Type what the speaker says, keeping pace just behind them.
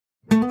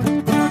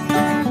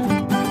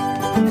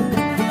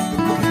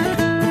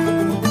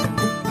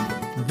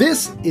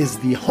This is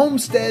the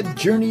Homestead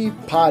Journey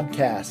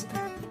Podcast,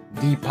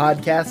 the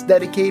podcast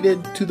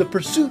dedicated to the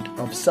pursuit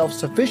of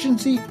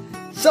self-sufficiency,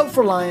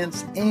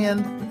 self-reliance,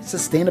 and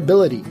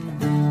sustainability.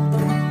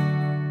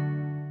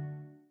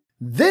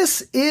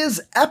 This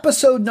is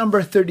episode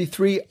number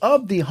 33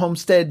 of the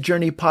Homestead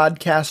Journey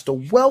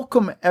Podcast.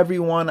 Welcome,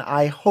 everyone.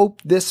 I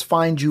hope this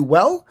finds you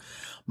well.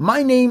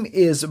 My name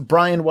is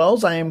Brian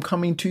Wells. I am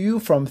coming to you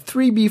from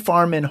 3B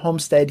Farm and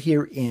Homestead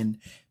here in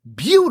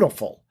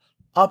beautiful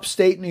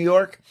upstate New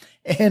York.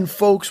 And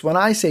folks, when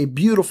I say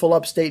beautiful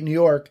upstate New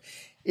York,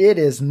 it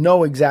is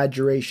no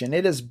exaggeration.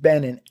 It has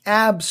been an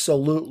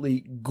absolutely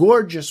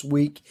gorgeous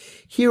week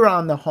here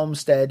on the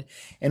homestead,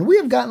 and we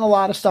have gotten a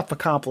lot of stuff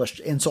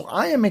accomplished. And so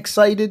I am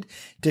excited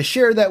to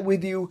share that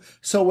with you.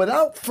 So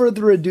without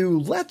further ado,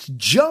 let's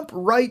jump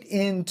right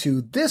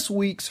into this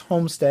week's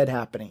homestead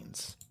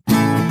happenings.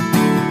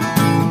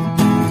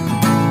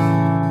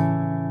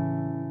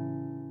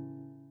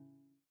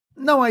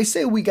 Now, I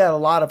say we got a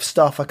lot of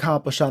stuff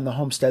accomplished on the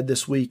homestead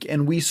this week,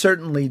 and we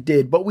certainly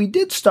did, but we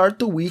did start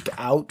the week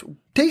out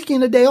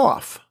taking a day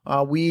off.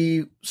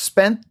 We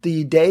spent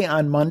the day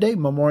on Monday,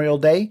 Memorial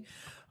Day.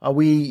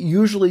 We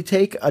usually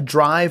take a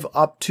drive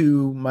up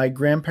to my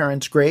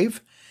grandparents'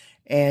 grave,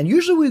 and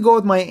usually we go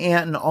with my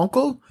aunt and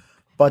uncle,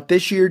 but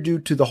this year, due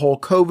to the whole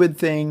COVID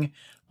thing,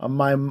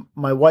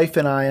 my wife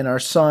and I and our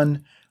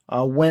son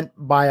went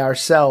by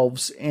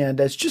ourselves, and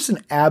it's just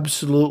an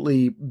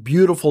absolutely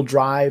beautiful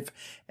drive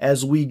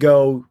as we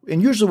go.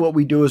 And usually what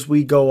we do is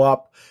we go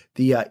up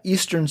the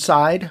eastern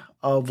side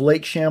of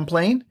Lake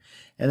Champlain,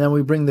 and then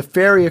we bring the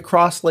ferry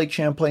across Lake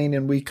Champlain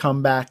and we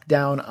come back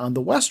down on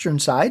the western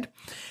side.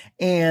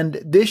 And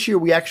this year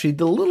we actually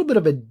did a little bit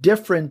of a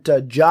different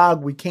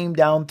jog. We came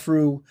down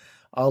through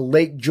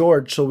Lake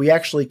George. So we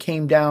actually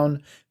came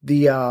down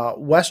the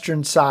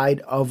western side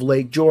of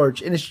Lake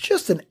George, and it's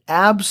just an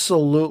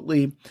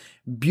absolutely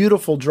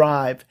beautiful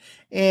drive.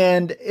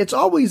 And it's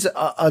always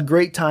a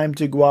great time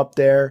to go up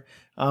there.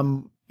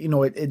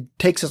 It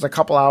takes us a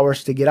couple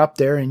hours to get up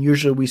there, and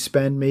usually we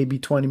spend maybe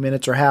 20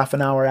 minutes or half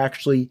an hour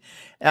actually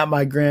at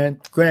my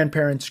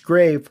grandparents'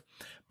 grave.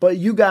 But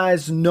you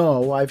guys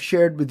know, I've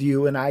shared with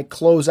you, and I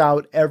close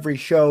out every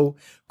show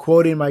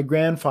quoting my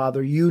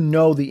grandfather. You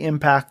know the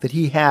impact that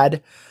he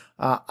had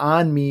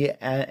on me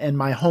and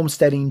my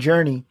homesteading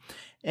journey.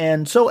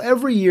 And so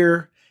every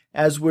year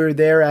as we're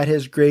there at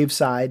his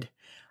graveside,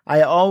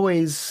 I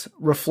always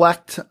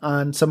reflect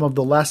on some of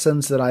the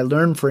lessons that I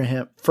learned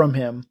from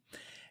him.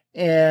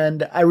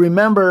 And I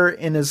remember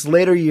in his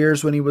later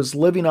years when he was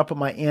living up at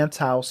my aunt's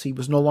house, he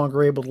was no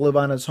longer able to live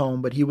on his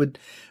home, but he would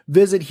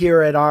visit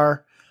here at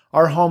our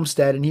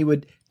homestead, and he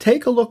would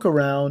take a look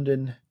around,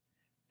 and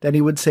then he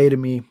would say to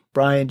me,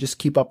 "Brian, just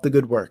keep up the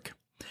good work."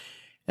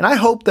 And I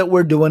hope that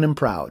we're doing him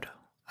proud.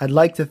 I'd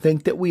like to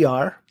think that we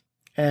are.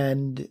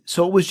 And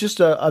so it was just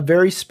a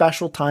very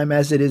special time,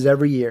 as it is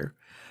every year,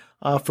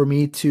 for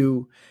me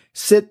to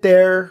sit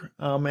there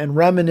and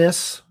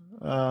reminisce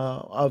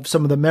of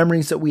some of the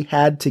memories that we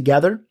had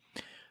together.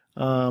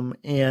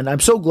 And I'm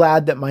so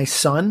glad that my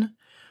son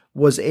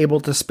was able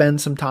to spend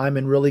some time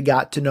and really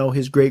got to know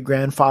his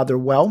great-grandfather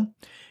well.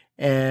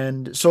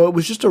 And so it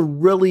was just a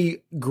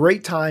really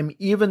great time.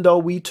 Even though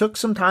we took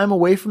some time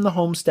away from the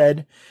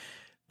homestead,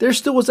 there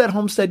still was that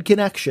homestead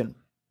connection,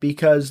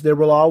 because there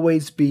will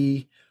always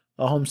be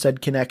a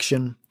homestead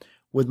connection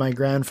with my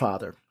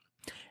grandfather.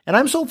 And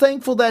I'm so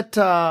thankful that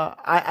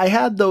I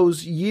had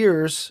those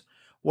years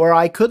where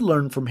I could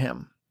learn from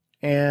him,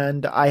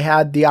 and I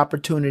had the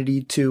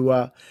opportunity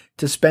to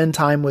spend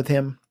time with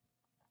him.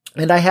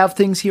 And I have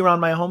things here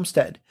on my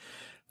homestead.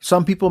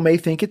 Some people may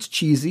think it's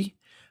cheesy,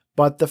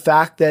 but the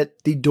fact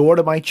that the door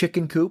to my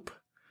chicken coop,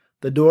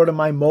 the door to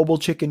my mobile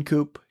chicken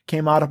coop,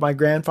 came out of my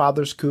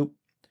grandfather's coop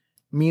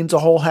means a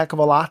whole heck of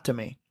a lot to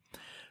me.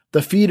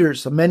 The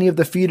feeders, many of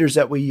the feeders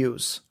that we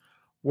use,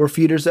 were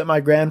feeders that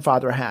my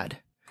grandfather had.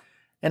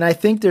 And I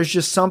think there's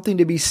just something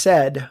to be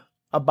said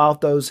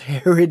about those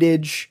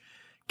heritage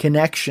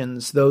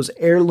connections, those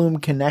heirloom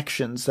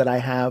connections that I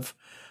have.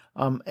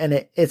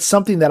 And it's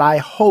something that I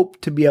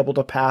hope to be able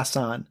to pass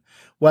on,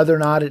 whether or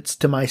not it's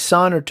to my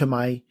son or to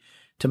my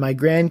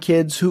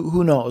grandkids,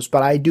 who knows?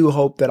 But I do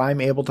hope that I'm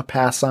able to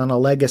pass on a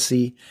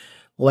legacy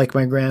like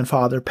my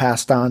grandfather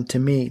passed on to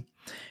me.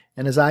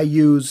 And as I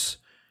use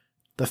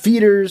the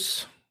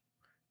feeders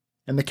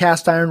and the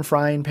cast iron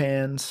frying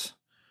pans,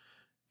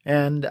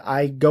 and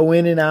I go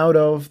in and out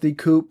of the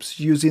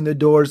coops using the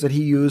doors that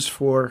he used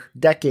for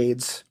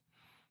decades,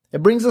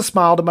 it brings a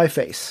smile to my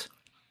face.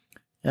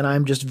 And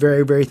I'm just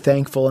very, very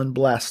thankful and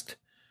blessed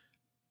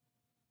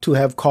to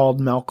have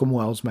called Malcolm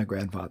Wells my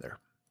grandfather,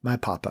 my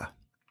papa.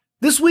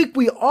 This week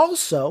we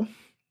also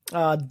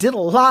did a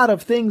lot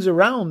of things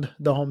around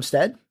the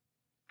homestead.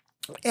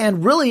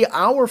 And really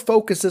our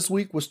focus this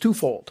week was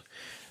twofold.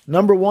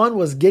 Number one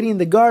was getting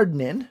the garden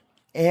in,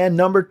 and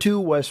number two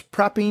was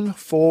prepping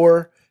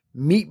for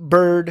meat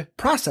bird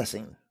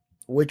processing,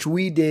 which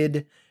we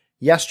did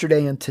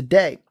yesterday and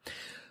today.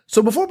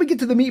 So before we get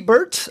to the meat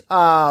birds,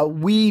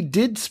 we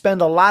did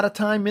spend a lot of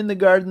time in the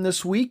garden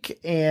this week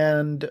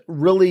and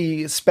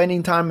really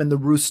spending time in the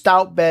roost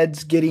out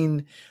beds,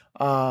 getting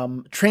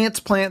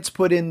transplants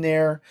put in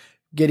there,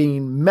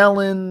 getting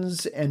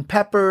melons and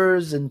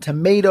peppers and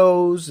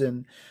tomatoes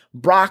and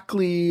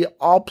broccoli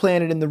all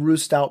planted in the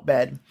roost out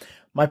bed.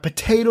 My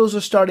potatoes are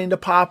starting to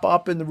pop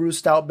up in the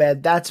roost out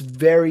bed. That's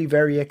very,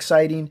 very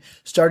exciting.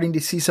 Starting to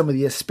see some of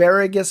the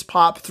asparagus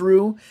pop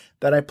through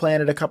that I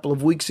planted a couple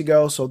of weeks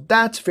ago. So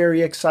that's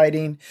very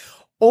exciting.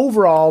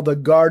 Overall, the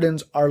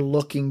gardens are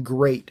looking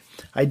great.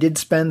 I did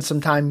spend some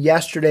time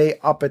yesterday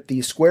up at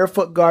the Square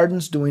Foot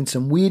Gardens doing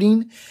some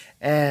weeding,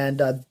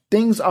 and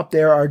things up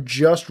there are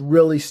just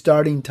really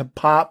starting to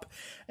pop.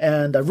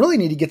 And I really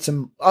need to get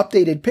some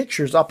updated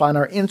pictures up on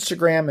our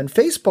Instagram and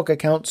Facebook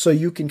accounts so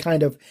you can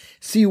kind of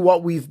see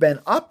what we've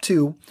been up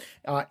to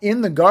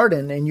in the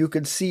garden, and you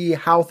can see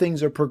how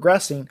things are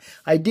progressing.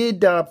 I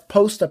did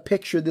post a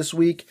picture this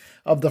week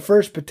of the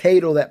first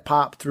potato that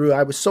popped through.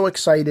 I was so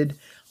excited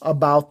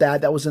about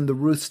that. That was in the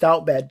roost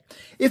out bed.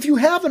 If you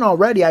haven't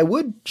already, I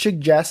would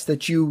suggest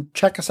that you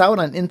check us out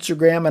on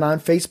Instagram and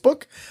on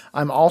Facebook.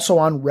 I'm also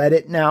on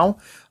Reddit now.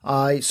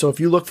 So if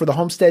you look for the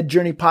Homestead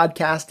Journey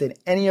podcast at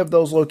any of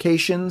those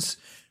locations,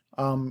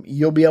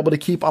 you'll be able to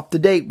keep up to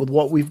date with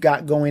what we've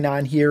got going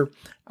on here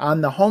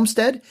on the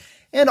homestead,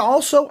 and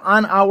also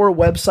on our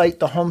website,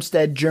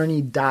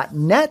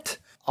 thehomesteadjourney.net.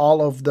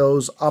 All of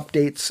those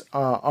updates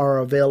are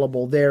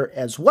available there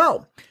as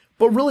well.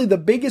 But really the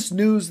biggest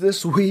news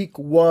this week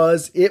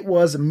was it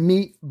was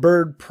meat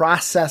bird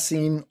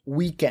processing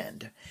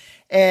weekend.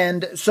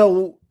 And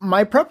so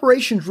my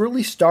preparations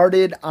really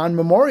started on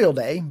Memorial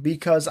Day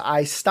because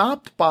I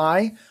stopped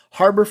by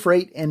Harbor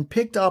Freight and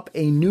picked up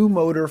a new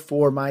motor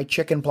for my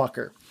chicken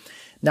plucker.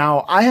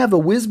 Now, I have a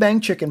whiz-bang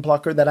chicken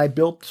plucker that I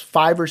built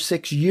 5 or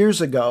 6 years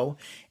ago,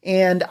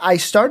 and I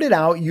started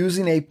out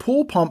using a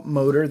pool pump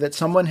motor that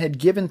someone had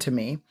given to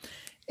me,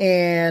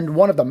 and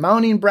one of the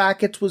mounting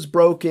brackets was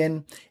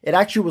broken. It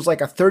actually was like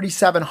a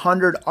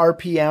 3,700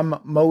 RPM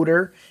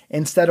motor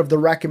instead of the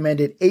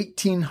recommended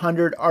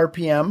 1,800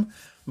 RPM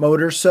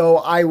motor. So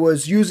I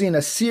was using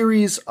a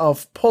series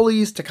of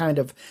pulleys to kind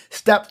of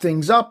step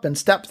things up and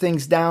step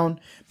things down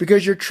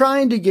because you're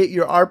trying to get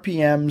your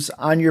RPMs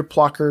on your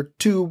plucker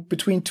to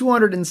between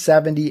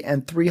 270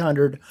 and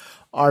 300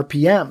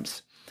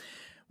 RPMs.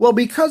 Well,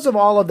 because of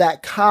all of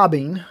that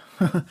cobbing,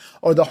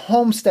 or the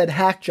homestead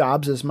hack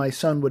jobs, as my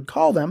son would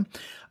call them,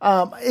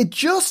 it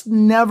just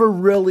never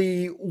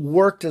really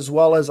worked as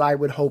well as I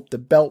would hope. The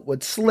belt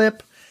would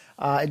slip.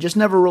 It just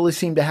never really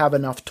seemed to have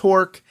enough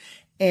torque.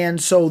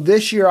 And so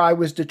this year I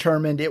was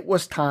determined it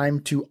was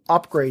time to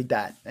upgrade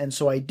that. And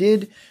so I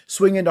did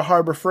swing into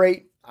Harbor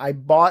Freight. I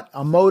bought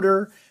a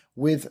motor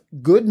with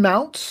good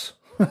mounts.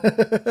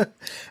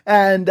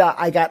 And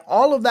I got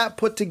all of that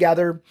put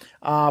together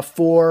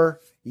for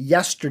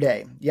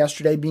yesterday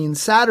being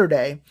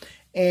Saturday.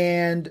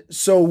 And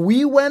so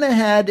we went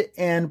ahead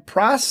and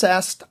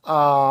processed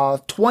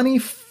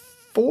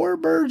 24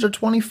 birds or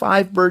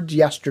 25 birds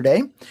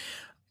yesterday.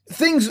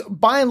 Things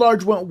by and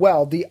large went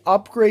well. The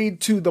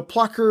upgrade to the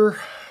plucker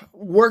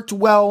worked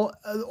well.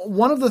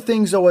 One of the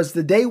things though, as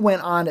the day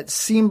went on, it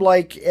seemed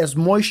like as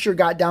moisture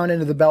got down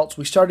into the belts,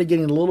 we started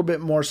getting a little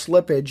bit more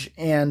slippage.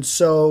 And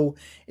so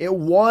it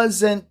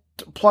wasn't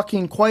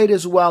plucking quite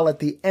as well at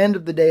the end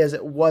of the day as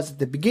it was at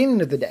the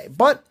beginning of the day.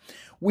 But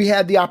we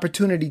had the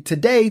opportunity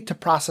today to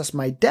process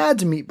my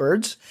dad's meat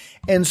birds.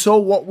 And so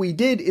what we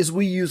did is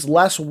we used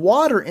less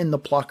water in the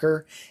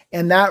plucker,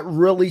 and that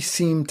really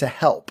seemed to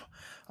help.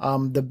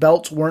 The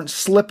belts weren't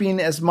slipping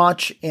as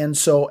much. And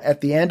so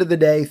at the end of the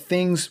day,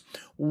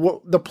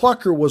 the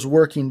plucker was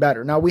working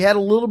better. Now we had a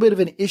little bit of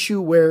an issue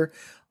where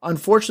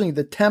unfortunately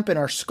the temp in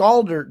our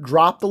scalder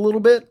dropped a little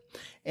bit.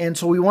 And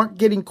so we weren't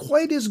getting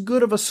quite as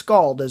good of a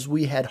scald as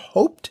we had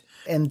hoped.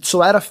 And so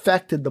that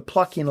affected the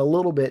plucking a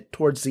little bit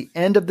towards the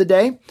end of the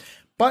day,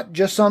 but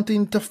just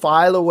something to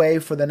file away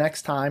for the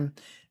next time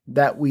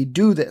that we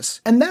do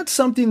this. And that's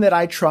something that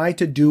I try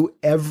to do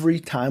every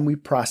time we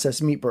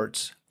process meat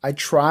birds. I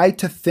try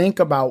to think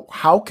about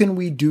how can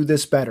we do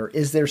this better?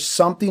 Is there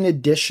something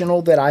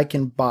additional that I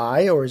can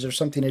buy, or is there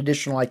something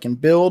additional I can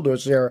build, or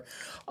is there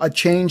a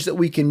change that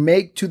we can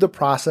make to the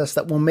process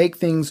that will make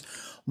things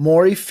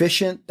more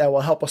efficient, that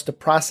will help us to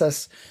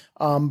process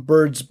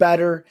birds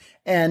better,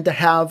 and to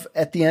have,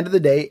 at the end of the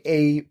day,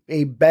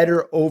 a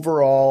better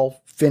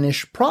overall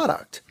finished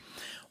product.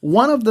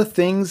 One of the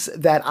things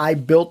that I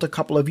built a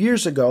couple of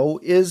years ago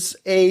is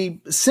a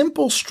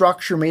simple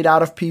structure made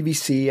out of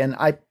PVC, and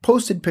I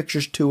posted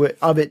pictures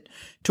of it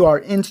to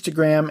our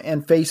Instagram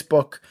and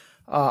Facebook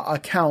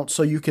account,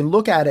 so you can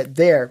look at it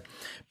there.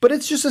 But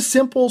it's just a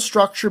simple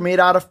structure made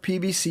out of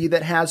PVC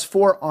that has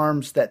 4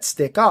 arms that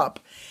stick up.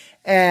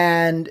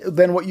 And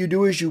then what you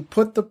do is you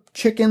put the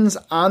chickens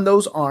on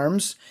those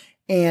arms,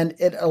 and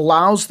it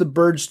allows the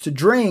birds to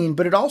drain,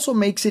 but it also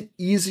makes it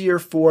easier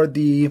for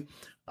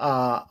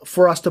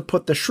us to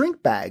put the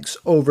shrink bags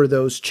over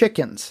those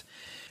chickens.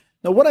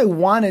 Now, what I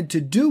wanted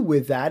to do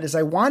with that is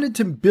I wanted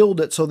to build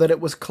it so that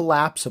it was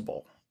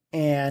collapsible.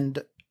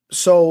 And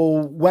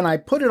So when I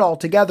put it all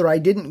together, I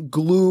didn't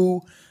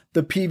glue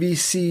the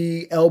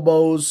PVC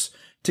elbows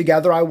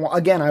together. I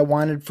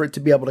wanted for it to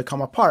be able to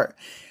come apart.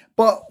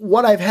 But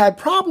what I've had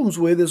problems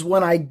with is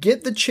when I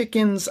get the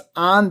chickens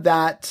on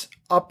that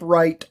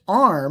upright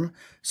arm,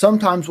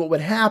 sometimes what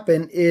would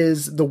happen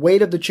is the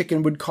weight of the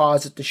chicken would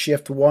cause it to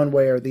shift one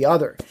way or the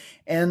other.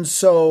 And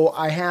so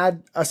I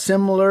had a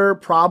similar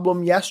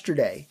problem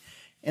yesterday.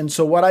 And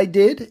so what I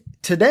did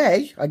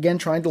today, again,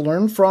 trying to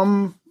learn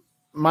from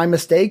my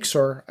mistakes,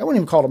 or I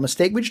wouldn't even call it a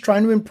mistake, but just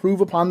trying to improve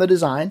upon the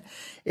design,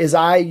 is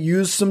I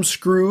used some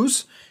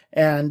screws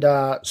and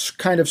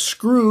kind of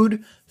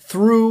screwed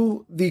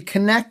through the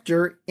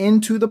connector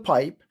into the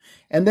pipe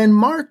and then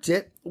marked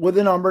it with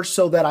a number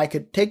so that I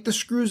could take the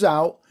screws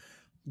out,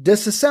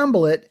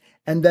 disassemble it,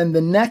 and then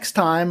the next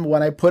time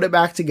when I put it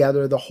back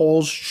together, the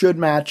holes should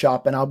match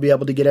up and I'll be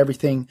able to get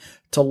everything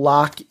to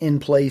lock in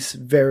place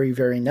very,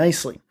 very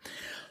nicely.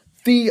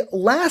 The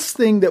last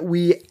thing that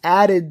we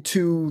added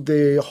to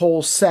the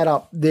whole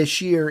setup this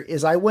year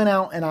is I went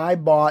out and I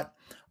bought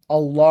a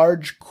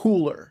large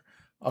cooler,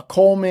 a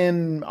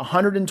Coleman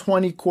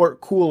 120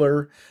 quart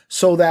cooler,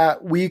 so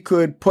that we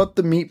could put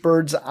the meat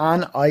birds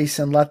on ice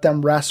and let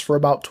them rest for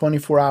about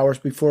 24 hours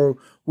before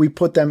we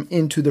put them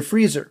into the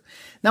freezer.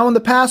 Now, in the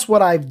past,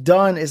 what I've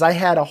done is I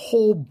had a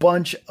whole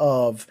bunch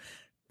of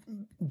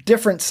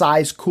different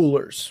size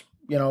coolers.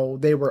 You know,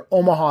 they were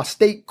Omaha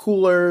steak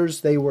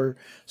coolers. They were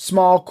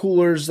small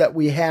coolers that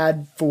we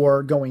had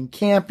for going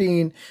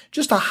camping,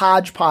 just a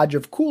hodgepodge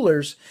of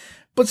coolers.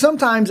 But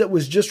sometimes it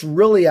was just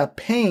really a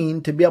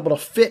pain to be able to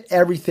fit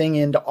everything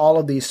into all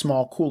of these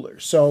small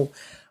coolers. So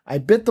I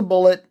bit the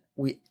bullet.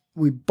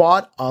 We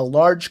bought a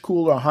large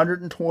cooler,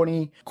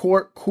 120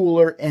 quart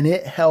cooler, and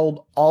it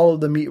held all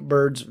of the meat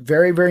birds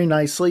very, very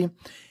nicely.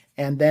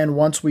 And then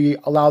once we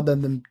allowed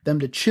them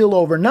to chill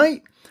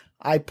overnight,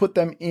 I put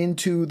them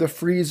into the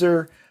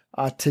freezer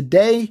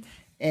today.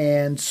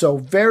 And so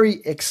very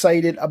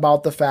excited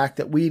about the fact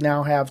that we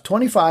now have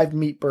 25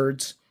 meat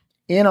birds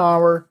in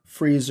our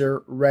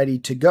freezer ready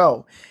to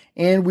go.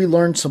 And we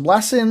learned some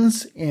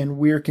lessons and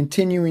we're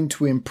continuing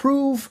to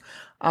improve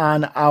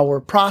on our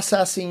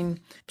processing.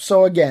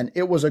 So again,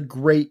 it was a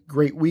great,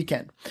 great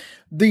weekend.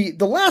 The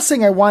last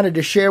thing I wanted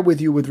to share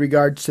with you with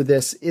regards to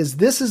this is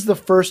the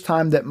first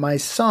time that my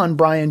son,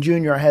 Brian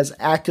Jr., has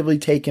actively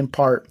taken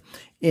part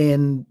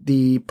in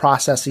the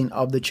processing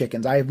of the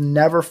chickens. I have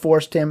never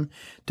forced him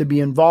to be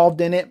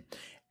involved in it.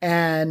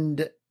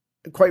 And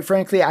quite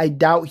frankly, I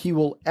doubt he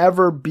will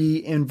ever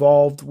be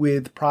involved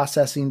with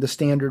processing the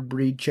standard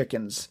breed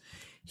chickens.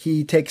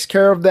 He takes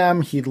care of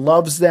them. He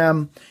loves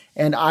them.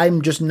 And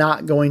I'm just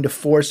not going to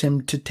force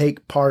him to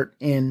take part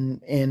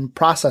in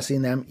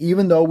processing them,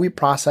 even though we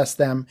process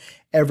them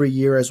every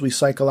year as we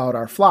cycle out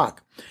our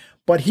flock.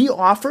 But he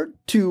offered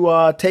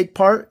to take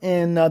part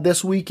in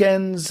this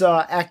weekend's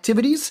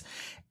activities.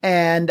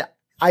 And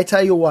I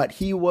tell you what,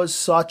 he was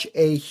such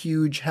a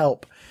huge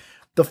help.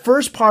 The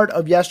first part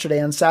of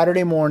yesterday on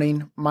Saturday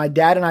morning, my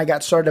dad and I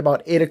got started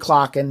about 8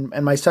 o'clock and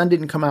my son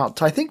didn't come out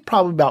till I think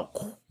probably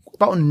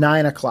about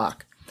 9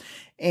 o'clock.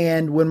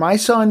 And when my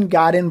son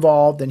got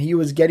involved and he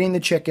was getting the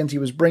chickens, he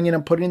was bringing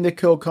them, putting in the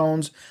kill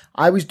cones.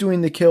 I was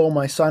doing the kill.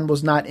 My son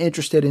was not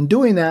interested in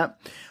doing that.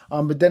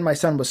 But then my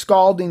son was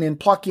scalding and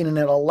plucking, and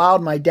it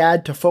allowed my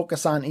dad to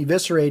focus on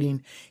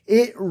eviscerating.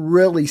 It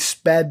really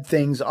sped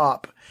things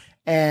up.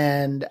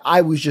 And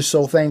I was just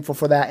so thankful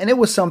for that. And it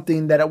was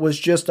something that it was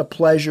just a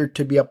pleasure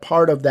to be a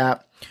part of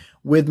that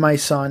with my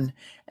son.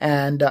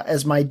 And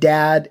as my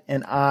dad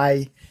and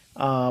I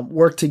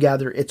work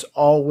together, it's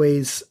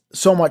always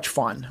so much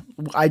fun.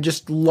 I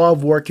just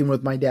love working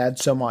with my dad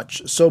so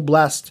much. So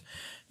blessed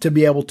to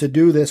be able to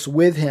do this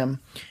with him.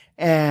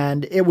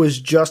 And it was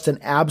just an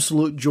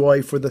absolute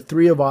joy for the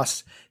three of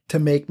us to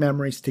make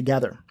memories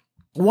together.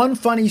 One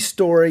funny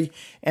story,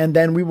 and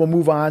then we will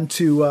move on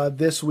to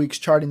this week's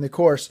Charting the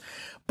Course.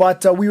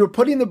 But we were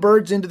putting the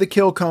birds into the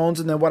kill cones,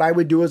 and then what I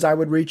would do is I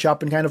would reach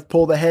up and kind of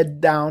pull the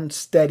head down,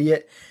 steady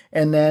it,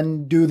 and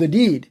then do the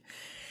deed.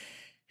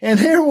 And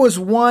there was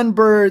one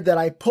bird that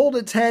I pulled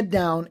its head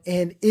down,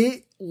 and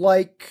it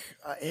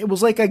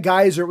was like a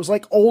geyser. It was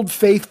like Old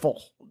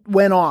Faithful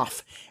went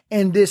off,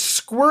 and this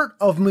squirt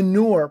of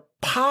manure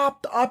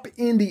popped up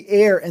in the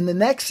air. And the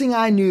next thing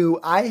I knew,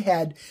 I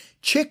had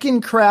chicken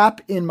crap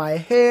in my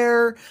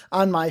hair,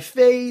 on my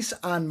face,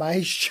 on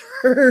my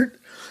shirt.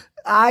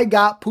 I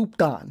got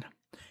pooped on.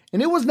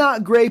 And it was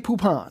not gray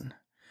poop on.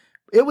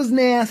 It was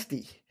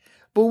nasty.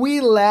 But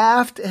we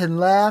laughed and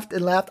laughed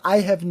and laughed.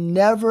 I have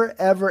never,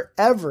 ever,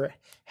 ever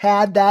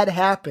had that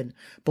happen.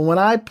 But when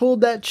I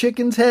pulled that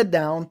chicken's head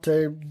down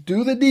to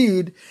do the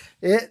deed,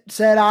 it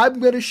said, I'm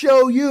going to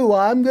show you.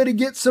 I'm going to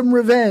get some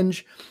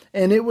revenge.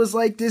 And it was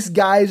like this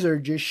geyser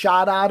just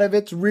shot out of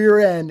its rear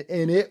end,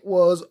 and it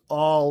was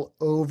all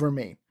over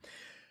me.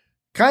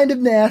 Kind of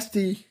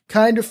nasty,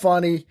 kind of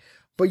funny,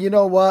 but you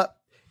know what?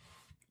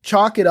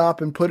 Chalk it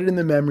up and put it in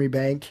the memory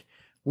bank.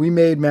 We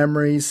made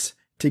memories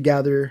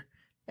together,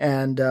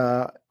 and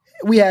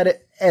we had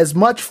as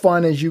much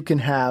fun as you can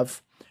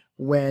have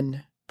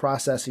when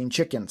processing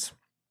chickens.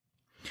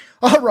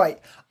 All right,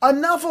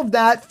 enough of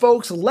that,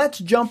 folks. Let's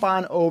jump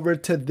on over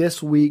to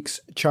this week's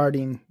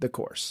Charting the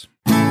Course.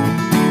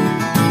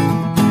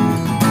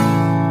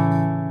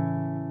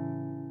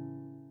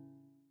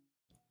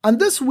 On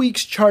this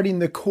week's Charting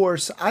the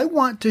Course, I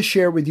want to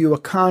share with you a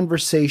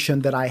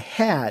conversation that I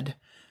had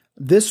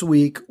this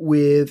week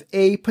with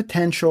a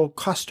potential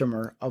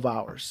customer of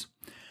ours.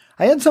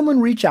 I had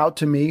someone reach out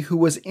to me who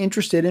was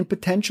interested in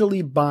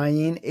potentially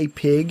buying a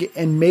pig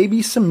and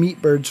maybe some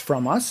meat birds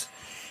from us,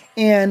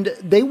 and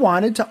they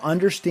wanted to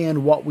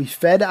understand what we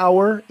fed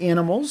our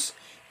animals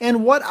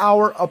and what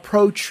our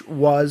approach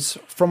was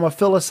from a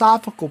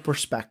philosophical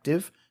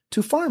perspective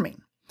to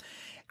farming.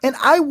 And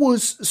I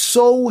was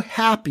so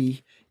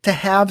happy to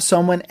have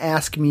someone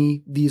ask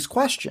me these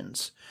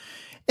questions.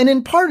 And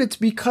in part, it's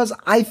because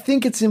I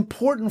think it's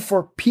important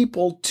for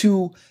people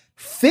to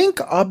think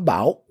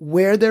about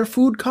where their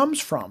food comes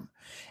from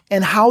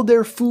and how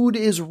their food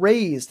is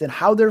raised and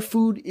how their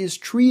food is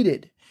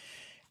treated.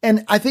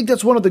 And I think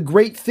that's one of the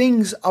great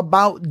things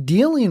about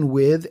dealing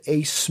with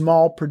a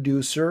small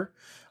producer,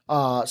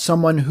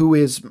 someone who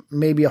is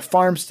maybe a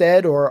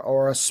farmstead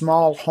or a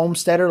small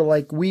homesteader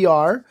like we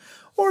are,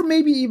 or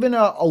maybe even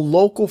a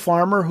local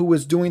farmer who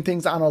is doing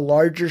things on a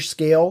larger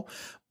scale,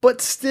 but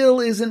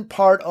still isn't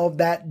part of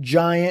that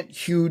giant,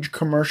 huge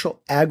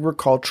commercial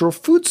agricultural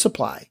food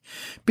supply.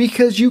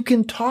 Because you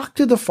can talk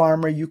to the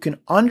farmer, you can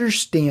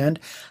understand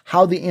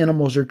how the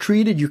animals are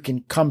treated, you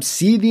can come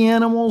see the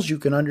animals, you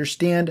can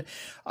understand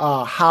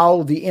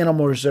how the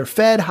animals are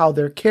fed, how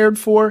they're cared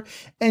for,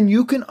 and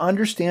you can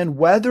understand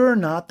whether or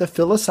not the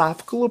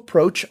philosophical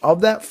approach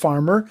of that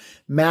farmer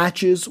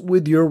matches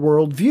with your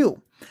worldview.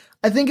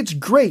 I think it's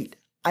great.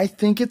 I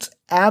think it's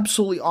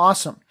absolutely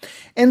awesome.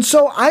 And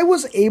so I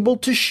was able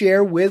to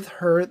share with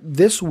her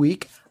this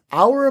week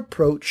our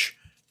approach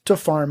to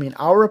farming,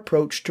 our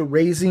approach to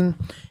raising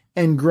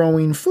and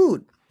growing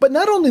food. But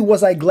not only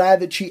was I glad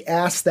that she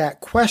asked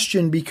that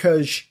question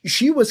because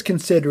she was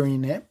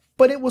considering it,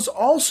 but it was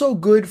also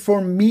good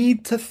for me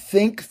to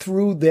think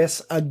through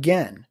this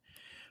again.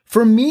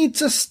 For me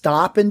to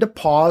stop and to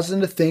pause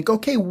and to think,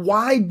 okay,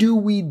 why do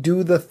we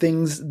do the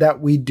things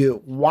that we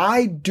do?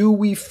 Why do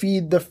we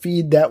feed the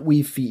feed that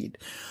we feed?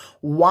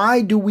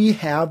 Why do we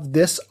have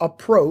this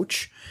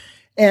approach?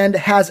 And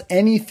has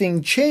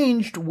anything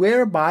changed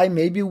whereby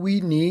maybe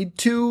we need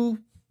to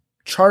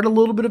chart a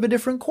little bit of a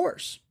different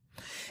course?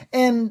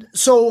 And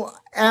so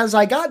as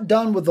I got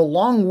done with the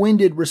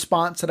long-winded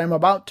response that I'm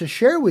about to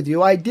share with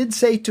you, I did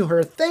say to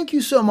her, thank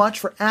you so much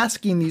for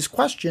asking these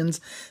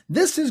questions.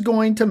 This is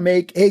going to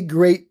make a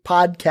great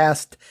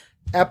podcast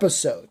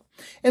episode.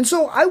 And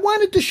so I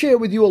wanted to share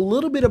with you a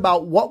little bit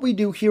about what we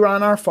do here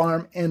on our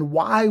farm and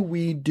why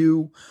we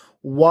do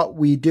what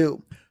we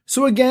do.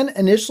 So again,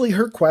 initially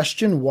her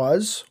question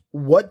was,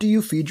 what do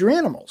you feed your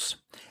animals?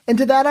 And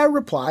to that I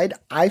replied,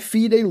 I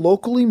feed a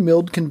locally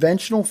milled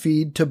conventional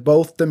feed to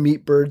both the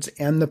meat birds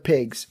and the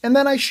pigs. And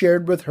then I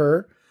shared with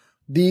her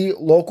the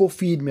local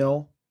feed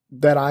mill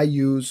that I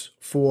use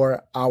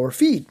for our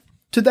feed.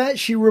 To that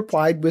she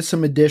replied with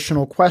some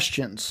additional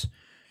questions.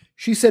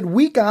 She said,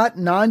 we got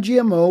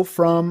non-GMO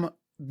from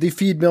the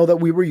feed mill that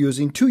we were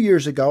using 2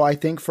 years ago, I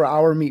think, for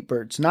our meat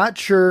birds. Not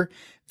sure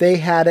they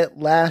had it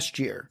last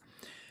year.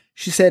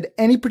 She said,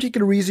 any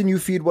particular reason you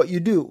feed what you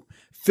do?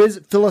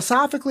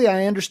 Philosophically,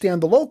 I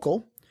understand the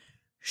local.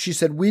 She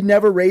said, we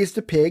never raised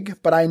a pig,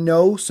 but I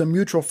know some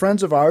mutual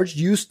friends of ours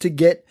used to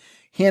get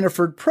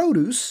Hannaford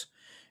produce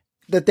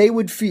that they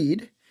would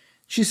feed.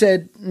 She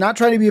said, not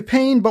trying to be a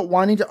pain, but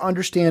wanting to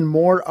understand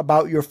more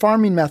about your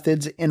farming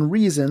methods and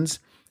reasons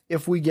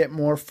if we get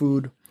more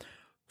food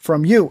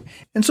from you.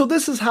 And so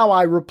this is how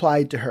I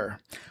replied to her.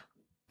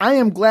 I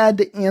am glad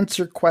to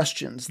answer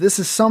questions. This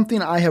is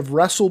something I have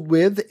wrestled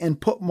with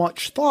and put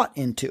much thought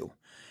into.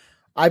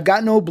 I've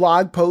got no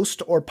blog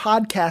post or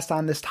podcast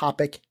on this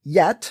topic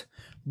yet,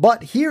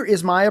 but here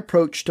is my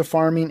approach to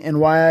farming and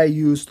why I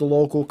use the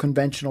local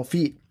conventional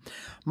feed.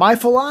 My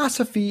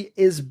philosophy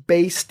is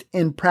based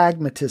in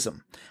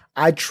pragmatism.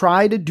 I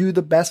try to do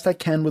the best I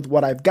can with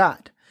what I've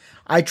got.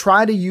 I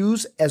try to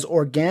use as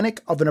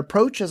organic of an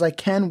approach as I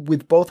can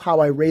with both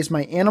how I raise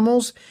my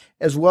animals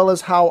as well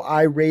as how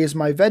I raise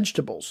my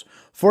vegetables.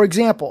 For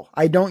example,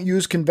 I don't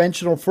use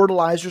conventional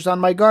fertilizers on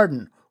my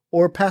garden,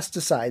 or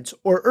pesticides,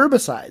 or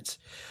herbicides.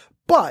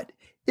 But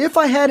if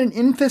I had an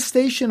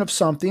infestation of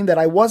something that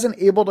I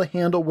wasn't able to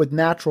handle with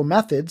natural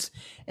methods,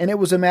 and it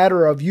was a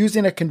matter of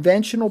using a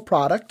conventional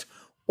product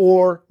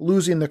or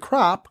losing the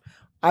crop,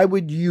 I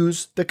would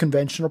use the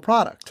conventional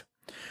product.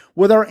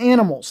 With our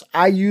animals,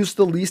 I use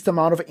the least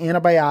amount of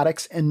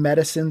antibiotics and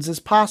medicines as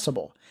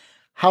possible.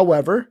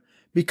 However,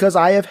 because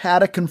I have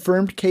had a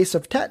confirmed case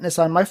of tetanus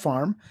on my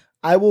farm,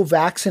 I will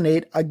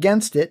vaccinate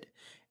against it,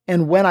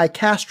 and when I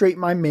castrate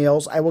my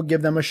males, I will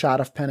give them a shot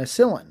of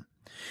penicillin.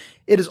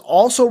 It is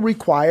also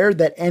required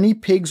that any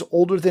pigs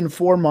older than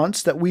 4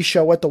 months that we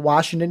show at the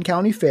Washington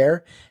County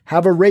Fair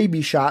have a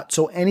rabies shot,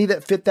 so any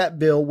that fit that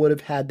bill would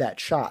have had that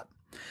shot.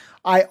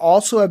 I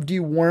also have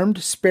dewormed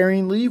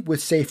sparingly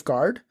with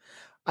Safeguard.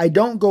 I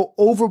don't go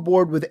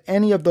overboard with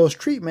any of those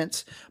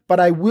treatments, but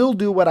I will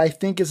do what I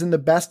think is in the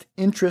best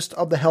interest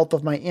of the health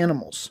of my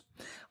animals.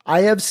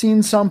 I have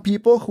seen some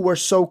people who are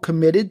so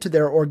committed to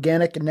their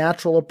organic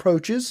natural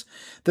approaches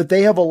that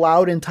they have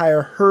allowed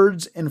entire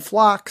herds and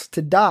flocks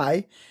to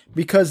die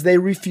because they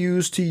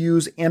refuse to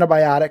use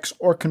antibiotics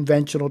or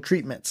conventional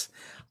treatments.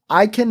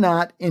 I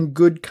cannot in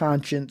good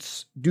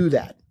conscience do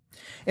that.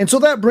 And so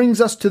that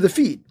brings us to the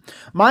feed.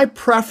 My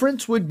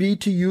preference would be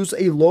to use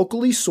a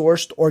locally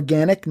sourced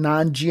organic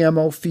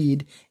non-GMO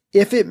feed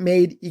if it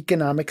made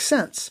economic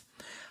sense.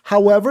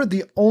 However,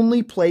 the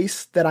only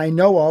place that I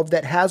know of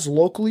that has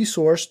locally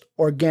sourced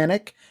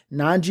organic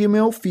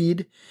non-GMO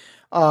feed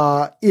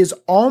is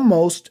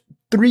almost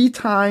 3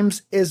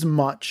 times as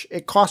much.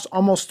 It costs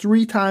almost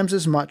 3 times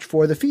as much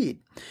for the feed.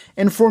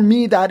 And for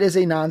me, that is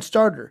a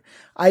non-starter.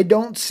 I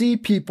don't see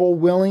people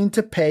willing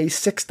to pay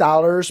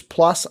 $6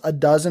 plus a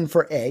dozen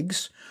for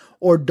eggs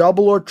or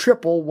double or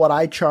triple what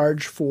I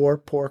charge for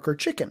pork or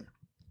chicken.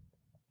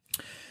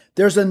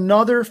 There's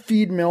another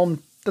feed mill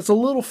that's a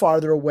little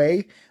farther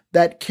away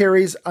that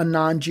carries a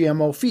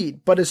non-GMO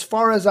feed. But as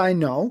far as I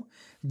know,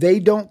 they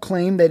don't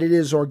claim that it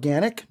is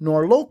organic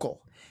nor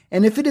local.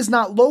 And if it is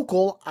not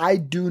local, I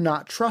do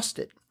not trust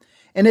it.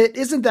 And it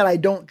isn't that I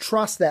don't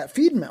trust that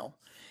feed mill.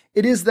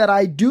 It is that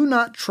I do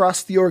not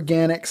trust the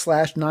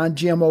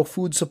organic/non-GMO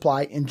food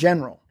supply in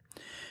general.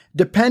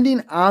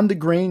 Depending on the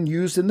grain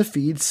used in the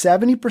feed,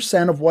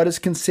 70% of what is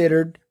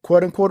considered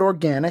quote-unquote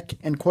organic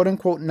and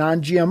quote-unquote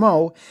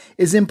non-GMO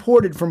is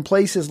imported from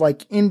places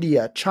like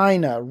India,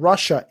 China,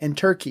 Russia, and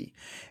Turkey.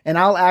 And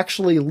I'll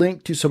actually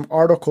link to some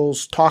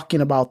articles talking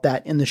about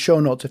that in the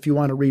show notes if you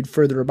want to read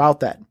further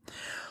about that.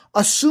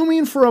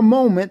 Assuming for a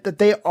moment that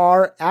they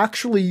are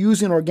actually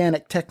using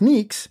organic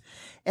techniques,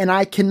 and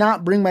I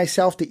cannot bring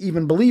myself to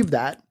even believe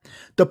that,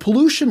 the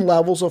pollution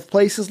levels of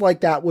places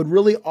like that would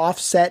really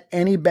offset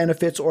any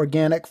benefits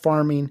organic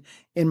farming,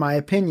 in my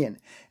opinion.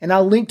 And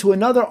I'll link to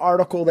another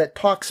article that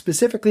talks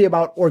specifically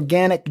about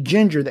organic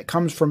ginger that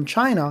comes from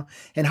China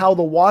and how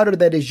the water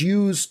that is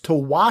used to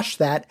wash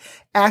that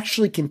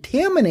actually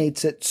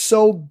contaminates it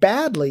so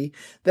badly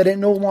that it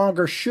no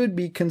longer should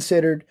be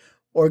considered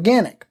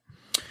organic.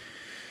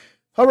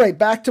 All right,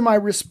 back to my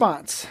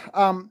response.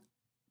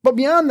 But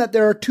beyond that,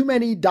 there are too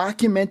many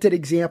documented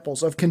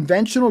examples of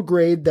conventional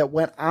grade that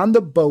went on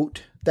the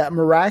boat that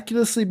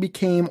miraculously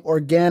became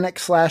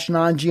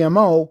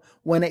organic/non-GMO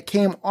when it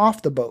came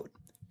off the boat.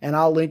 And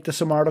I'll link to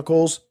some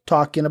articles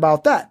talking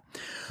about that.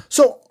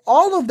 So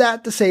all of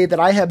that to say that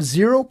I have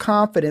zero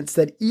confidence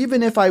that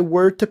even if I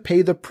were to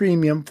pay the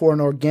premium for an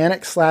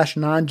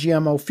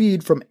organic/non-GMO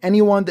feed from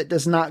anyone that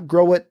does not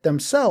grow it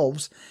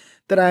themselves,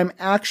 that I'm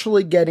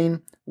actually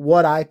getting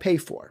what I pay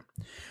for.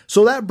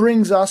 So that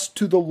brings us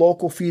to the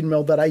local feed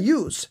mill that I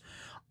use.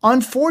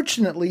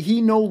 Unfortunately, he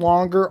no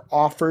longer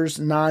offers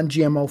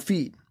non-GMO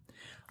feed.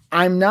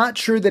 I'm not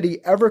sure that he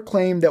ever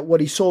claimed that what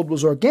he sold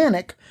was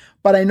organic,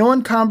 but I know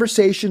in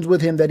conversations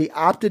with him that he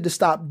opted to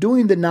stop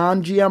doing the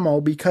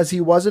non-GMO because he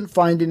wasn't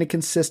finding a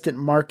consistent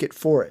market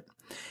for it.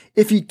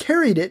 If he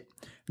carried it,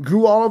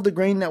 grew all of the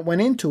grain that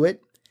went into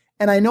it,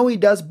 and I know he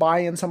does buy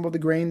in some of the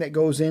grain that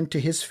goes into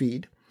his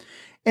feed,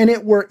 and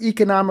it were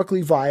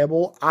economically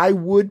viable, I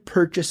would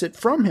purchase it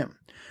from him.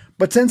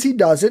 But since he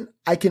doesn't,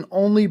 I can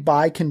only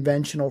buy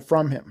conventional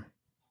from him.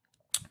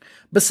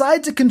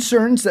 Besides the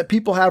concerns that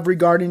people have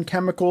regarding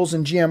chemicals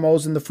and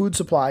GMOs in the food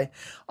supply,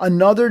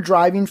 another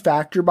driving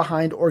factor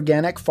behind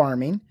organic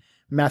farming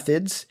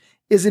methods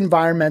is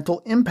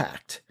environmental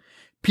impact.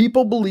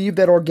 People believe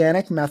that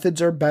organic methods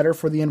are better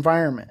for the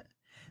environment.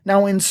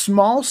 Now, in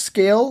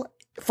small-scale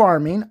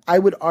farming, I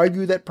would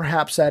argue that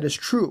perhaps that is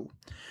true.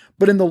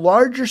 But in the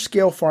larger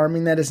scale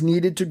farming that is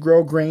needed to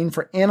grow grain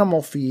for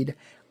animal feed,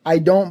 I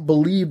don't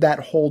believe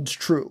that holds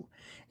true.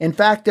 In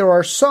fact, there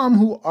are some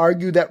who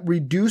argue that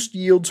reduced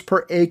yields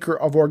per acre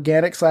of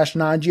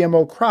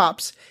organic/non-GMO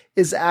crops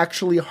is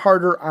actually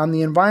harder on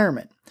the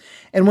environment.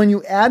 And when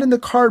you add in the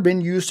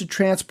carbon used to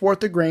transport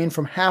the grain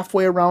from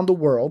halfway around the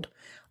world,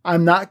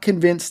 I'm not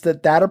convinced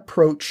that that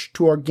approach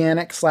to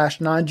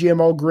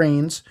organic/non-GMO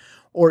grains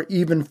or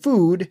even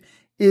food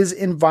is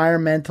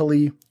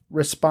environmentally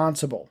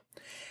responsible.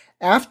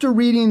 After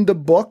reading the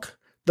book,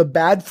 The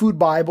Bad Food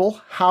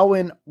Bible, How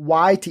and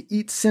Why to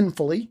Eat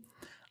Sinfully,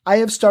 I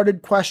have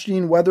started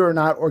questioning whether or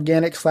not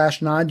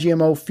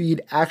organic/non-GMO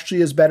feed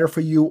actually is better for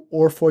you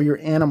or for your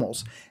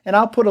animals. And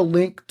I'll put a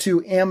link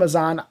to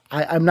Amazon.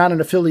 I'm not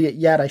an affiliate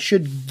yet. I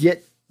should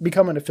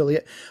become an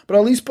affiliate, but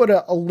I'll at least put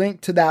a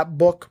link to that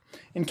book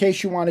in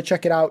case you want to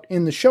check it out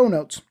in the show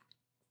notes.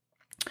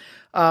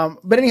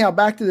 But anyhow,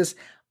 back to this.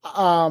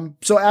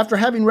 So after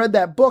having read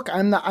that book,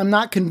 I'm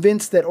not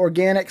convinced that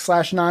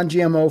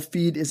organic/non-GMO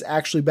feed is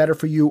actually better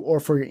for you or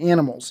for your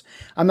animals.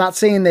 I'm not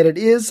saying that it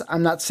is.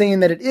 I'm not saying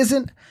that it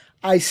isn't.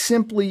 I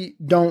simply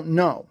don't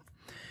know.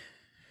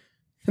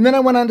 And then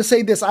I went on to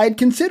say this. I had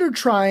considered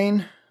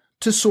trying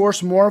to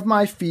source more of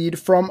my feed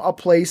from a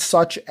place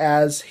such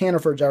as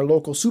Hannaford's, our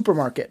local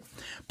supermarket.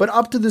 But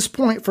up to this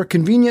point, for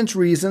convenience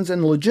reasons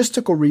and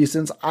logistical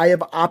reasons, I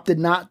have opted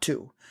not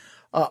to.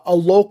 A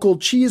local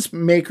cheese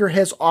maker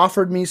has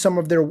offered me some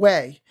of their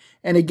whey.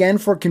 And again,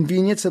 for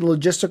convenience and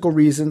logistical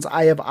reasons,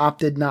 I have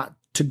opted not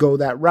to go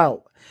that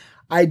route.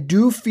 I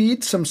do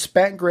feed some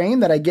spent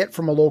grain that I get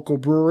from a local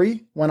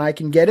brewery when I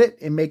can get it.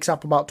 It makes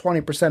up about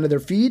 20% of their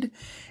feed.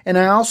 And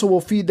I also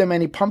will feed them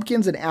any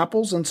pumpkins and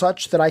apples and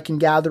such that I can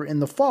gather in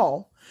the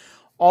fall.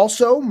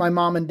 Also, my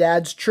mom and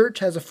dad's church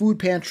has a food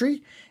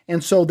pantry,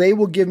 and so they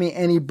will give me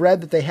any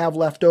bread that they have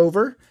left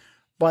over.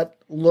 But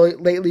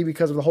lately,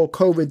 because of the whole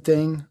COVID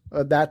thing,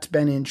 that's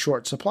been in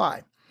short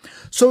supply.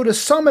 So to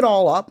sum it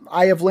all up,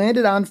 I have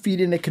landed on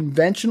feeding a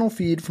conventional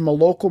feed from a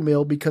local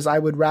mill because I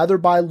would rather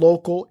buy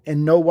local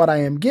and know what I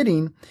am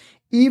getting,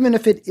 even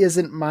if it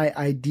isn't my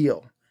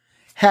ideal.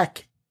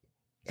 Heck,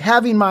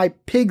 having my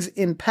pigs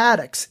in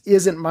paddocks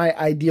isn't my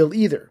ideal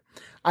either.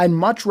 I'd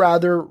much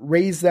rather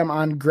raise them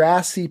on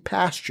grassy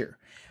pasture.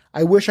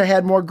 I wish I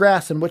had more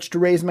grass in which to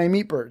raise my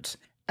meat birds.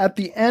 At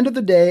the end of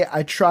the day,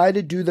 I try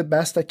to do the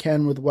best I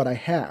can with what I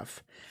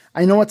have.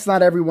 I know it's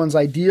not everyone's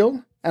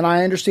ideal, and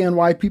I understand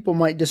why people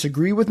might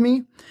disagree with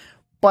me,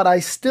 but I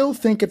still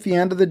think at the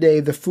end of the day,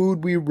 the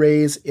food we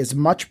raise is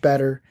much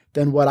better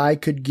than what I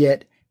could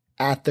get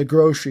at the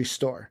grocery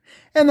store.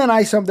 And then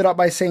I summed it up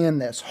by saying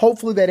this.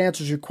 Hopefully that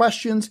answers your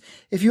questions.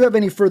 If you have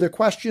any further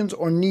questions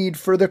or need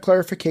further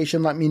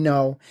clarification, let me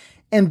know.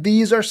 And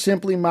these are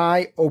simply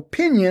my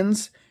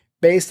opinions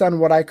based on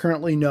what I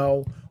currently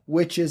know,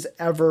 which is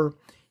ever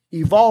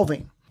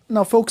evolving.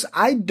 Now, folks,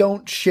 I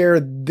don't share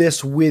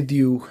this with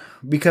you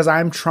because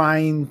I'm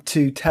trying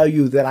to tell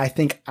you that I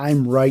think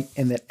I'm right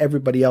and that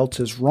everybody else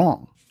is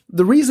wrong.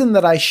 The reason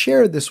that I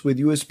share this with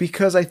you is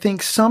because I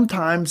think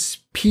sometimes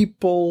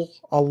people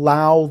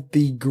allow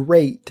the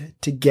great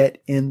to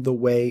get in the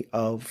way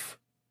of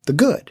the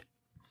good.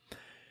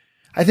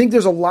 I think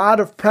there's a lot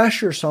of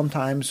pressure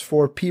sometimes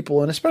for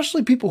people, and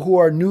especially people who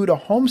are new to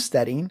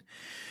homesteading,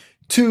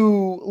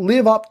 to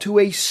live up to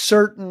a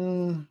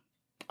certain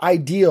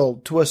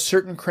ideal, to a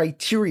certain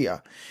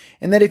criteria.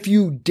 And that if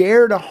you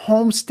dare to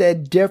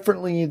homestead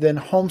differently than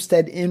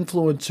homestead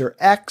influencer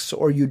X,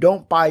 or you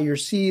don't buy your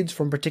seeds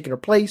from a particular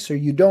place, or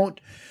you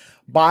don't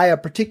buy a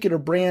particular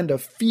brand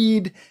of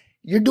feed,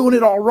 you're doing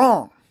it all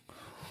wrong.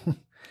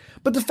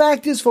 But the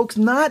fact is, folks,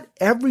 not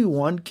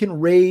everyone can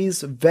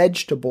raise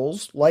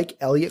vegetables like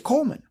Elliot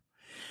Coleman.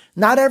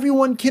 Not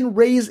everyone can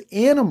raise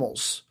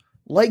animals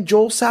like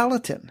Joel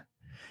Salatin.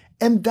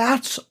 And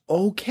that's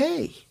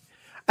okay.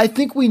 I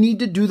think we need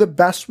to do the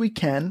best we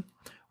can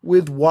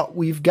with what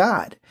we've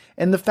got.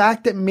 And the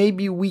fact that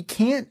maybe we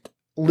can't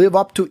live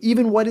up to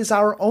even what is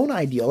our own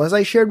ideal. As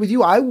I shared with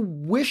you, I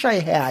wish I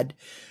had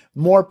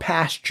more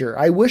pasture.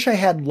 I wish I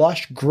had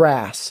lush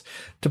grass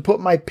to put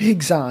my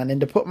pigs on and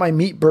to put my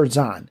meat birds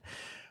on.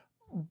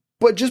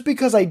 But just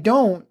because I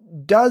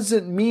don't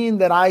doesn't mean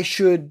that I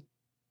should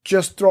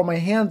just throw my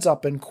hands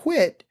up and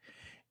quit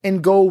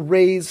and go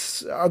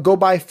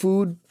buy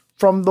food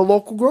from the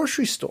local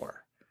grocery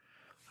store.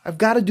 I've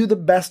got to do the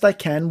best I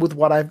can with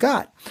what I've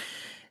got.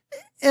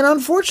 And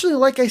unfortunately,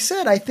 like I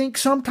said, I think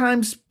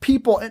sometimes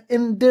people,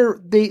 and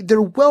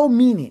they're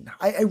well-meaning.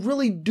 I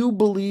really do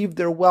believe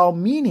they're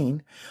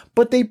well-meaning,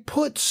 but they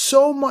put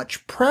so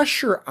much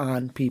pressure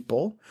on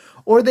people,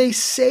 or they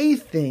say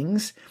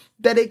things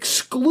that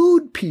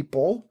exclude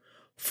people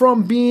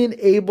from being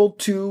able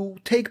to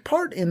take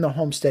part in the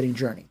homesteading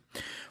journey.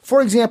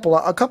 For example,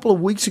 a couple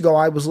of weeks ago,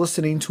 I was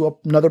listening to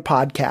another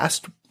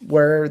podcast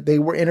where they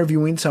were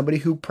interviewing somebody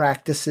who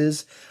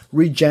practices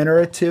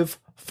regenerative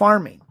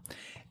farming.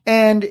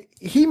 And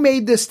he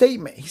made this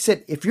statement. He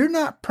said, if you're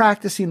not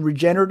practicing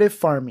regenerative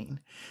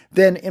farming,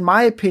 then in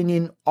my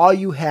opinion, all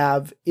you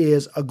have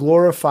is a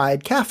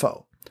glorified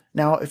CAFO.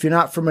 Now, if you're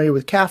not familiar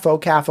with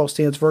CAFO, CAFO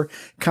stands for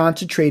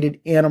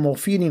Concentrated Animal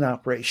Feeding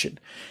Operation.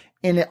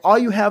 And all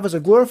you have is a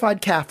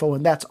glorified CAFO,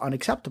 and that's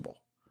unacceptable.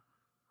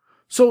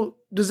 So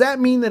does that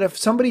mean that if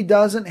somebody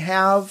doesn't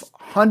have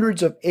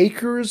hundreds of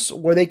acres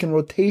where they can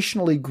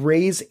rotationally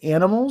graze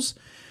animals,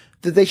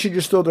 that they should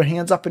just throw their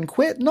hands up and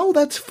quit? No,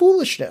 that's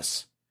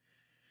foolishness.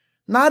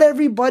 Not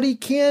everybody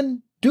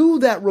can do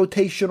that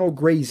rotational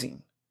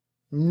grazing.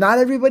 Not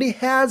everybody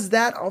has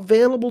that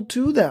available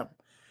to them.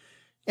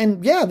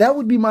 And yeah, that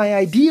would be my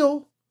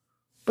ideal,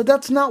 but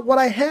that's not what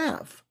I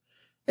have.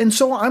 And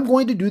so I'm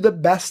going to do the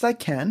best I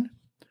can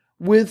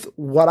with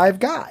what I've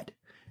got.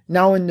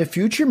 Now in the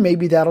future,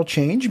 maybe that'll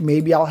change.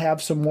 Maybe I'll have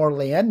some more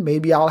land.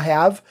 Maybe I'll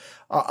have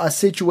a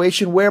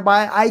situation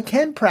whereby I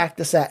can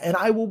practice that, and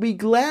I will be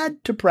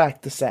glad to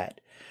practice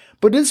that.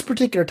 But this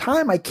particular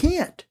time, I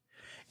can't.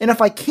 And if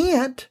I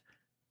can't,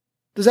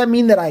 does that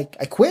mean that I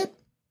quit?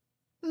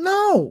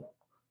 No.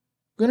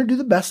 I'm going to do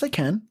the best I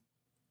can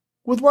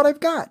with what I've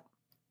got.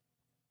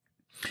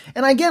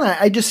 And again,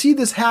 I just see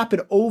this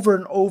happen over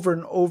and over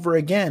and over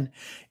again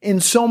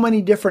in so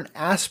many different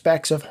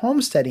aspects of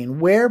homesteading,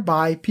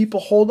 whereby people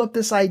hold up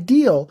this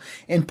ideal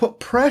and put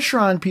pressure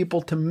on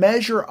people to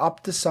measure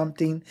up to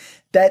something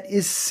that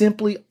is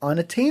simply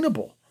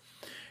unattainable.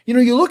 You know,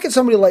 you look at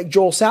somebody like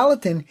Joel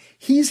Salatin,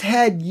 he's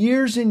had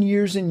years and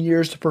years and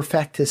years to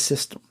perfect his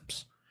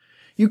systems.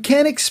 You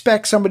can't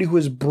expect somebody who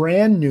is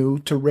brand new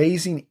to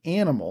raising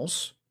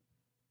animals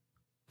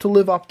to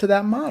live up to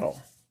that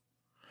model.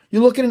 You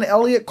look at an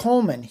Elliot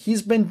Coleman.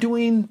 He's been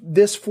doing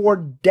this for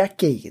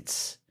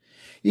decades.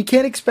 You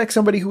can't expect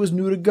somebody who is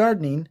new to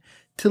gardening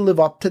to live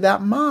up to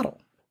that model.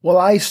 Well,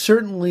 I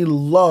certainly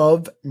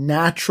love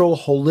natural,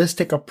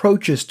 holistic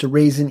approaches to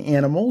raising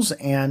animals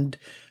and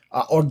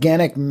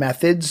organic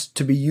methods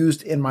to be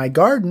used in my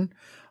garden.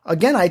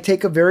 Again, I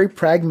take a very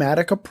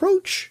pragmatic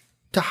approach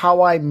to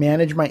how I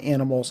manage my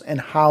animals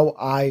and how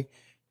I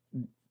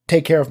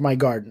take care of my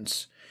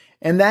gardens.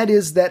 And that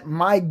is that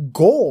my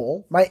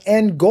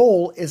end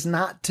goal is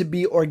not to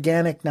be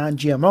organic,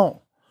 non-GMO.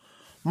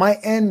 My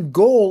end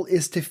goal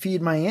is to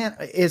feed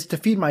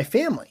my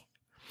family.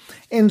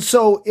 And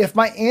so if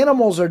my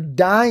animals are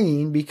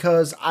dying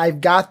because I've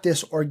got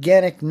this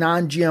organic,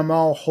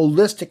 non-GMO,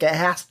 holistic, it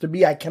has to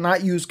be, I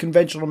cannot use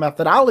conventional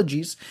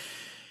methodologies,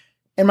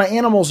 and my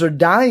animals are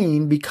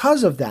dying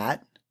because of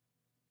that,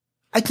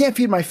 I can't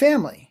feed my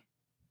family.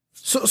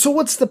 So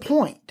what's the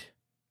point?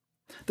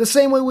 The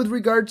same way with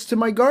regards to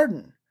my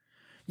garden.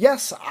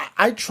 Yes,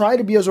 I try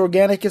to be as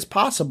organic as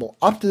possible.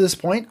 Up to this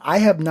point, I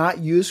have not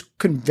used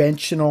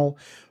conventional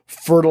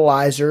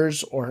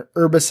fertilizers or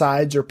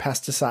herbicides or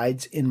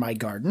pesticides in my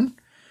garden.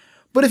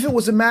 But if it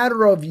was a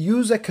matter of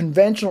use a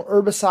conventional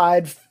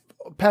herbicide,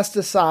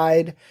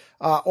 pesticide,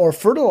 or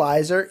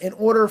fertilizer in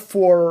order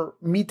for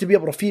me to be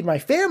able to feed my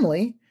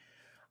family,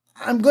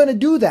 I'm going to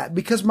do that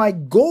because my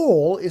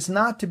goal is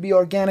not to be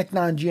organic,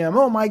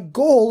 non-GMO. My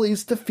goal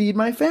is to feed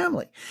my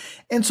family.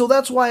 And so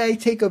that's why I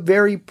take a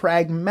very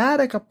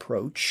pragmatic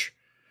approach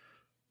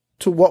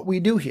to what we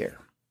do here.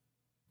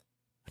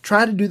 I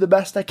try to do the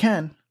best I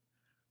can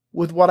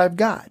with what I've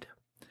got.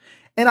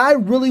 And I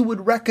really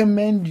would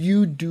recommend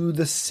you do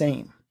the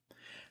same.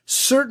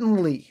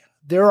 Certainly,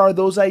 there are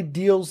those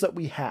ideals that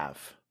we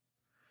have.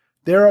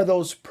 There are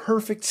those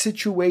perfect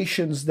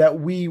situations that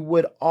we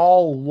would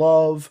all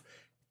love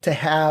to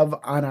have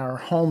on our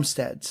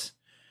homesteads.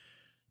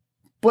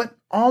 But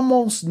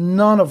almost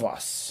none of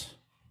us,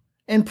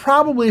 and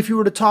probably if you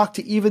were to talk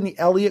to even the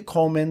Elliot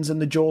Colemans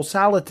and the Joel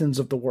Salatins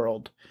of the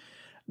world,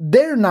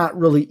 they're not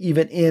really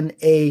even in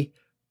a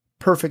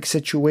perfect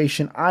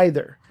situation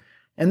either.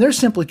 And they're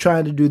simply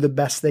trying to do the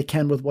best they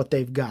can with what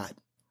they've got.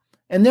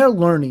 And they're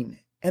learning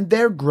and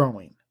they're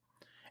growing.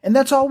 And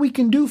that's all we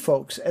can do,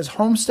 folks, as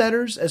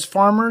homesteaders, as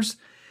farmers,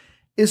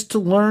 is to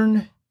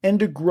learn and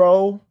to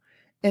grow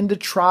and to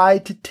try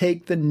to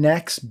take the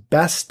next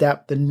best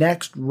step, the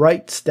next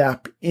right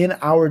step in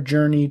our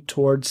journey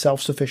towards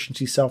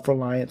self-sufficiency,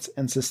 self-reliance,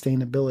 and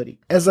sustainability.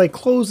 As I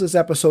close this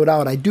episode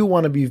out, I do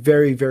want to be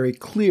very, very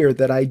clear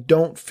that I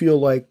don't feel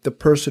like the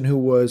person who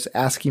was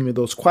asking me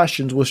those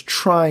questions was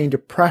trying to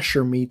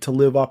pressure me to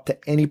live up to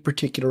any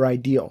particular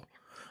ideal.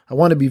 I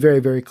want to be very,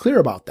 very clear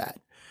about that.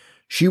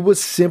 She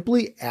was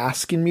simply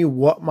asking me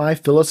what my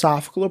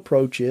philosophical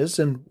approach is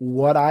and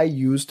what I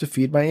use to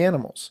feed my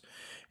animals.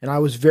 And I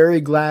was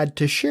very glad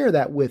to share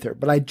that with her.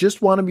 But I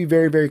just want to be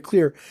very, very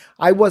clear.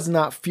 I was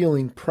not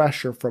feeling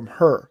pressure from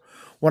her.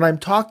 When I'm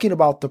talking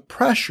about the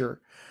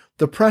pressure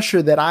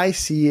that I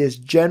see is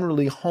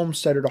generally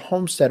homesteader to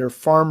homesteader,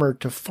 farmer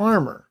to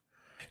farmer.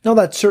 Now,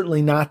 that's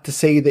certainly not to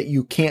say that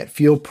you can't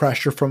feel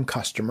pressure from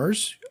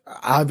customers.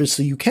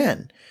 Obviously, you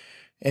can.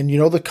 And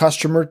the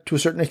customer, to a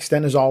certain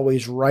extent, is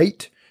always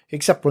right,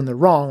 except when they're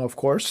wrong, of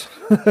course.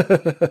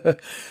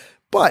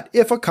 But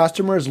if a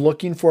customer is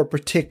looking for a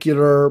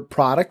particular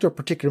product or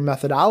particular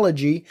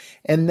methodology,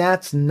 and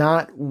that's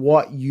not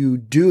what you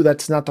do,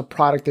 that's not the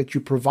product that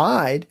you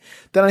provide,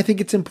 then I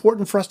think it's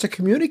important for us to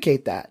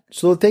communicate that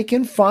so that they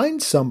can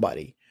find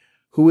somebody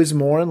who is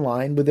more in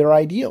line with their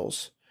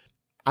ideals.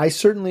 I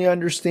certainly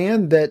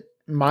understand that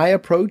my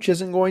approach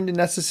isn't going to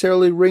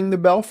necessarily ring the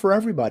bell for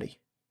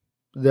everybody.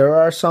 There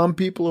are some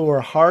people who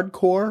are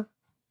hardcore,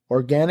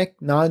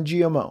 organic,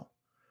 non-GMO,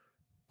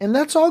 and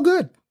that's all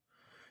good.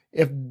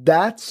 If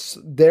that's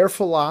their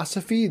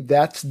philosophy,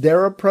 that's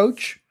their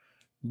approach,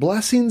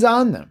 blessings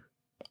on them.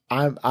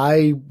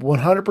 I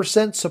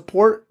 100%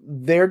 support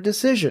their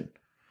decision.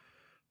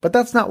 But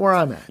that's not where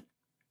I'm at.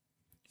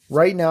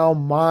 Right now,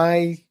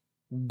 my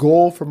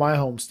goal for my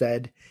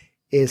homestead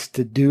is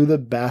to do the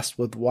best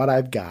with what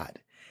I've got.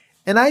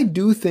 And I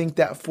do think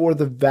that for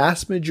the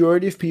vast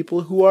majority of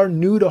people who are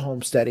new to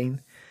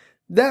homesteading,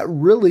 that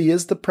really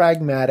is the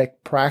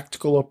pragmatic,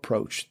 practical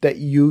approach that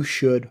you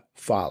should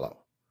follow.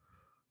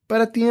 But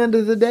at the end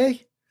of the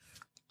day,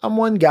 I'm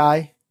one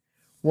guy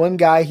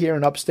here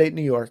in upstate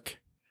New York,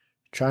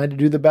 trying to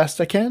do the best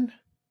I can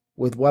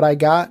with what I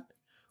got,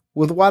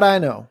 with what I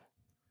know.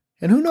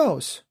 And who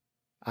knows?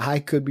 I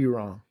could be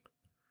wrong.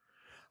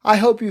 I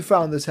hope you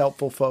found this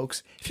helpful,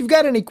 folks. If you've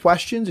got any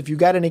questions, if you've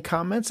got any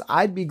comments,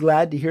 I'd be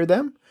glad to hear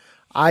them.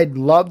 I'd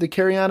love to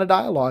carry on a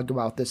dialogue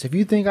about this. If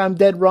you think I'm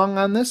dead wrong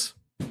on this,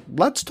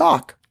 let's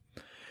talk.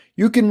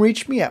 You can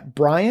reach me at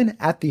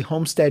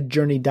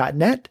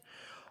brian@thehomesteadjourney.net.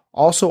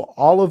 Also,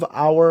 all of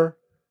our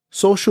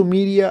social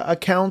media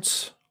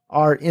accounts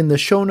are in the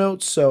show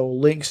notes, so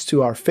links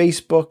to our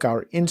Facebook,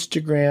 our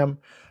Instagram,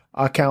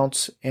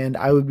 accounts, and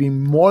I would be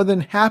more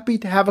than happy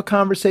to have a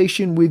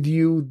conversation with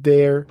you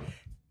there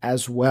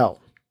as well.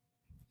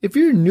 If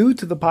you're new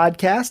to the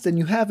podcast and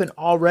you haven't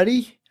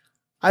already,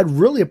 I'd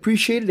really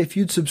appreciate it if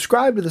you'd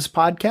subscribe to this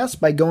podcast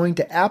by going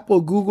to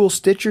Apple, Google,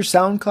 Stitcher,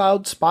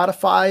 SoundCloud,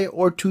 Spotify,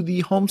 or to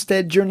the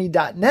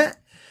homesteadjourney.net,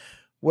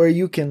 where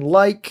you can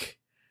like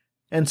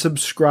and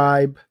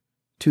subscribe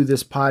to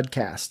this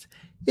podcast.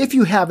 If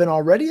you haven't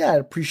already, I'd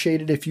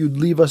appreciate it if you'd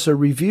leave us a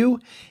review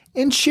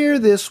and share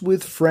this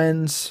with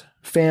friends,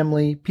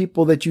 family,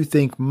 people that you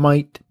think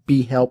might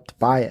be helped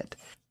by it.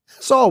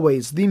 As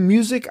always, the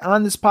music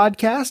on this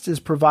podcast is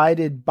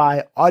provided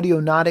by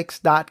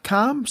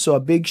audionautics.com, so a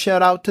big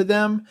shout out to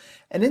them.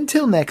 And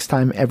until next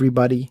time,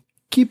 everybody,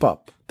 keep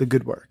up the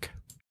good work.